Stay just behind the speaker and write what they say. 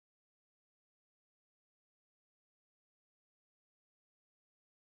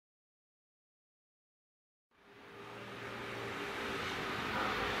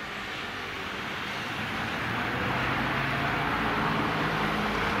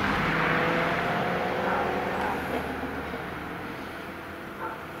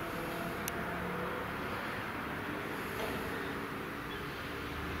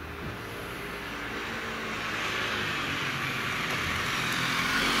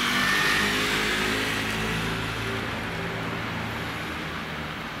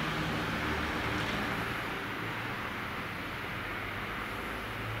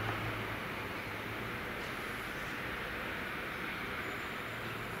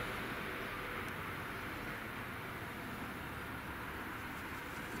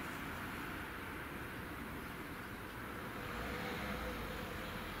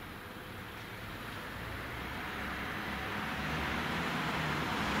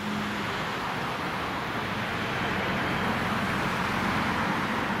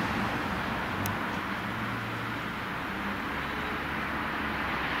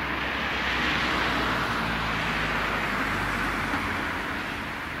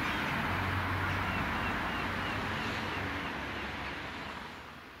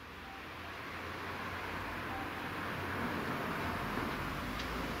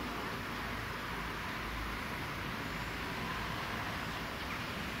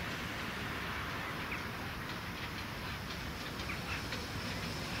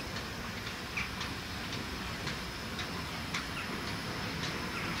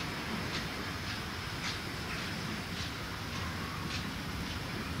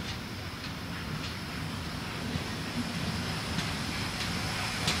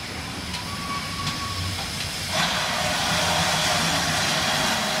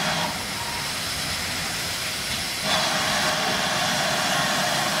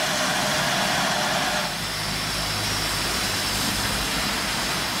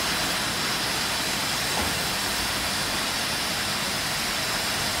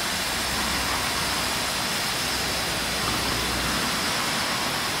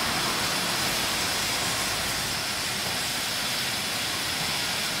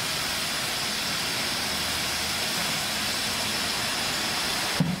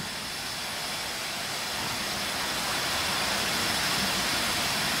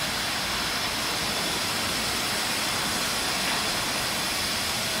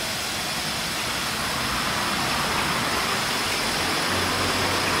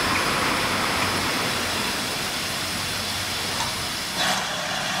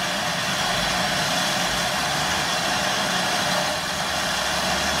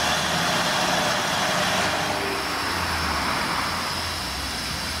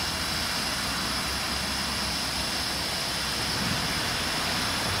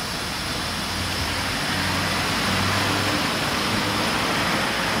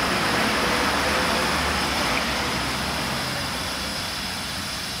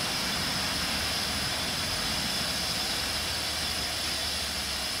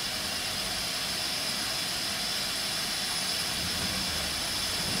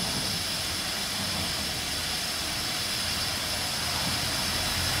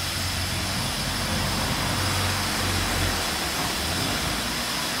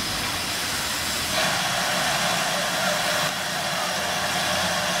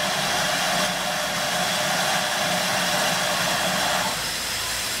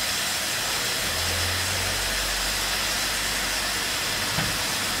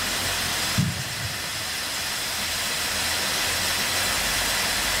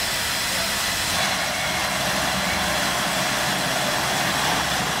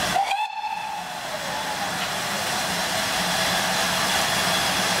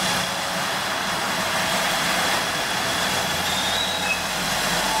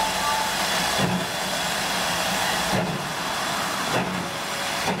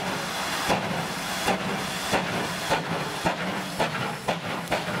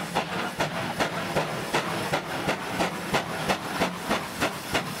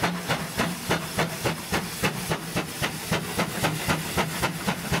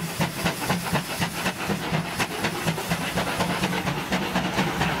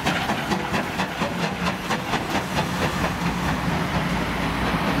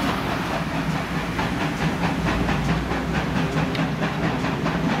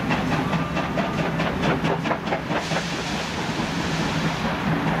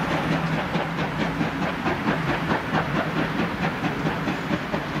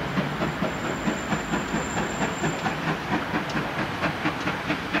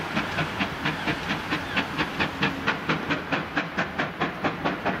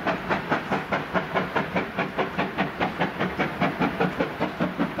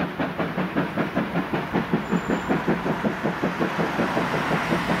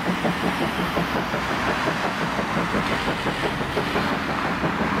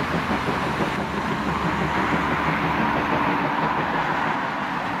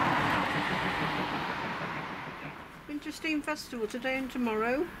festival today and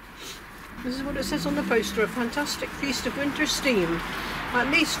tomorrow. This is what it says on the poster: a fantastic feast of winter steam. At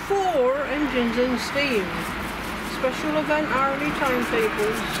least 4 engines in steam. Special event hourly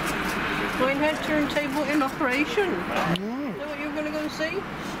timetables. Minehead turntable in operation. Is that what you're going to go and see?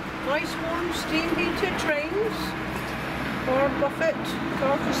 Nice warm steam heated trains. Or buffet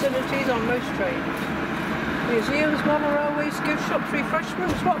car facilities on most trains. Museums, model railways, gift shops,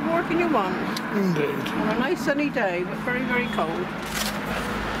 refreshments. What more can you want? Indeed. On a nice sunny day, but very, very cold.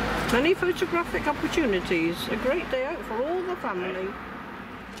 Many photographic opportunities. A great day out for all the family.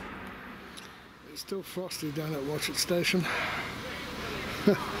 It's still frosty down at Watchet Station.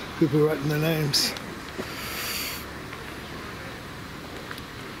 People writing their names.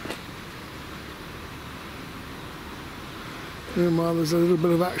 Meanwhile, there's a little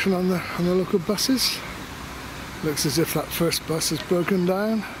bit of action on the local buses. Looks as if that first bus has broken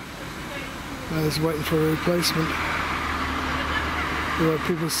down and is waiting for a replacement. There were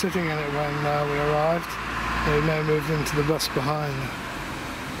people sitting in it when we arrived. They've now moved into the bus behind.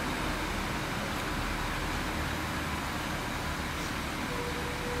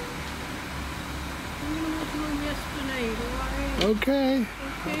 Okay.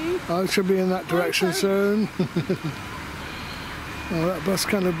 I should be in that direction soon. Well, that bus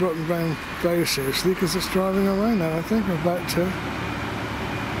kind of broken down very seriously because it's driving away now, I think, about to.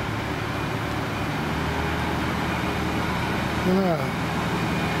 Yeah.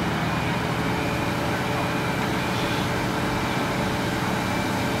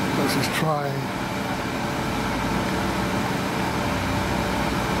 Bus is trying.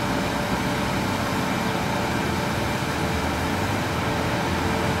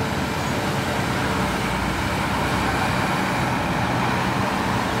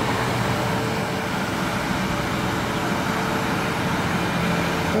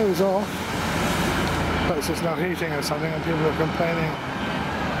 Goes off. Perhaps it's not heating or something and people are complaining.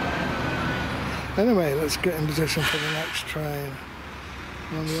 Anyway, let's get in position for the next train.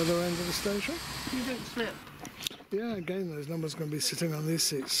 On the other end of the station. You don't slip. Yeah, again, those numbers are going to be sitting on these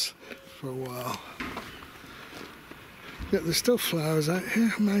seats for a while. Yeah, there's still flowers out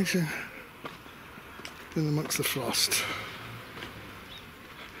here, amazing. In amongst the frost.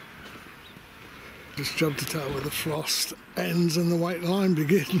 Just job to tell where the frost ends and the white line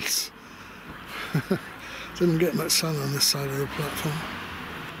begins. Didn't get much sun on this side of the platform.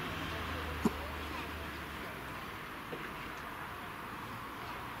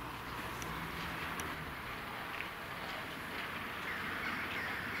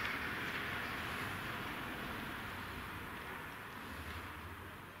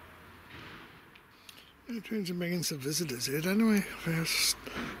 The trains are bringing some visitors here anyway. There's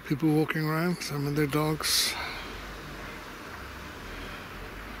people walking around, some with their dogs.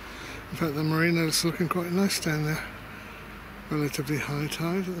 In fact, the marina is looking quite nice down there. Relatively high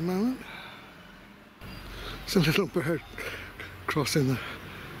tide at the moment. It's a little bird crossing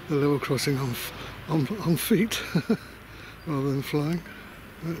the level crossing on feet rather than flying.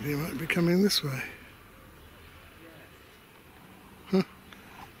 But he might be coming this way. Huh?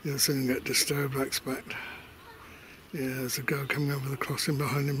 You'll soon get disturbed, I expect. Yeah, there's a girl coming over the crossing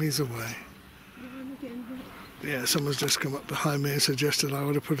behind him, he's away. Yeah, someone's just come up behind me and suggested I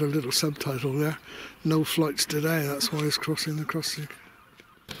would have put a little subtitle there. No flights today, that's why he's crossing the crossing.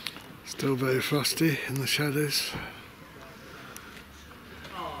 Still very frosty in the shadows.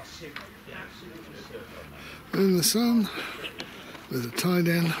 In the sun, with the tide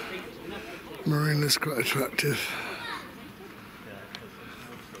in, marina's quite attractive.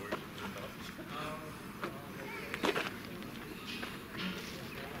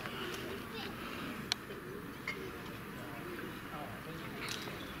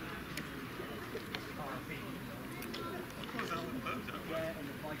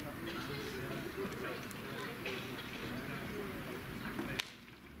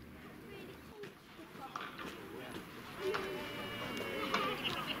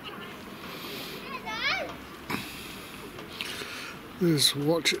 There's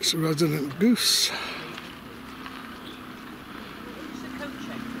Watchet's resident goose.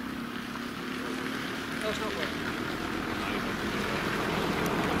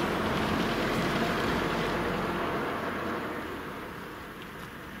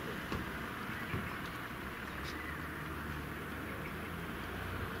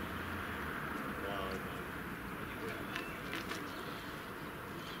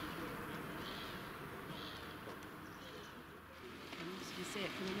 See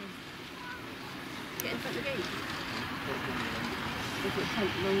it coming in. Get in front of the gate. If it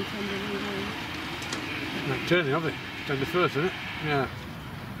takes a long time to leave. Not turning, have they? Down the first, isn't it? Yeah.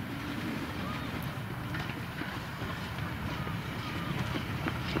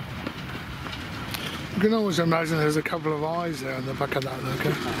 You can always imagine there's a couple of eyes there on the back of that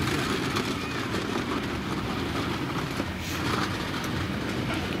looker.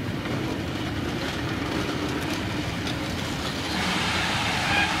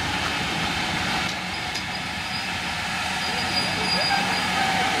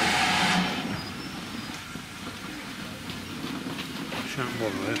 Shan't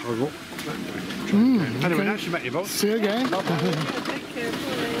bother there, I'll go. Okay. Anyway, nice to meet you both. See you again. Take care, Pauline. Take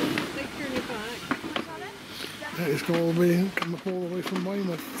care of your back. It's going to be come up all the way from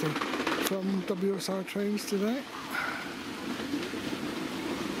Weymouth from WSR trains today.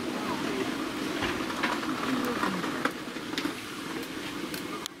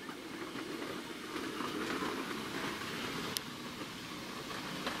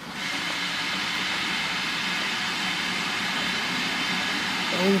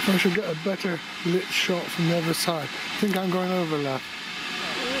 I wonder if I should get a better lit shot from the other side. I think I'm going overlap.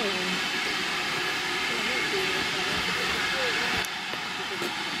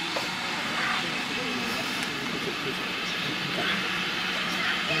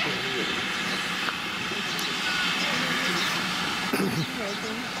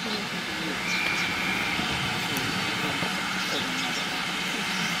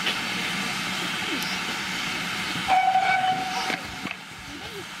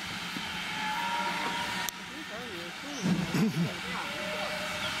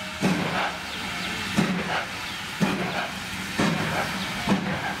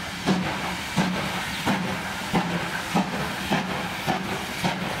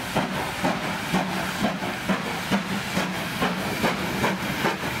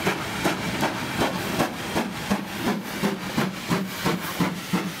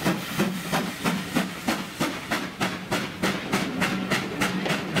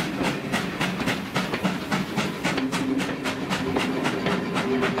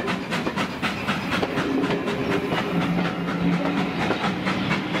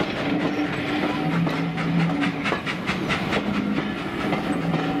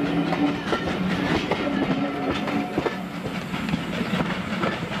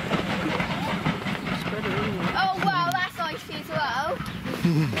 Oh wow, that's icy as well.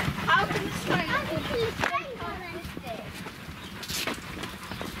 How can the train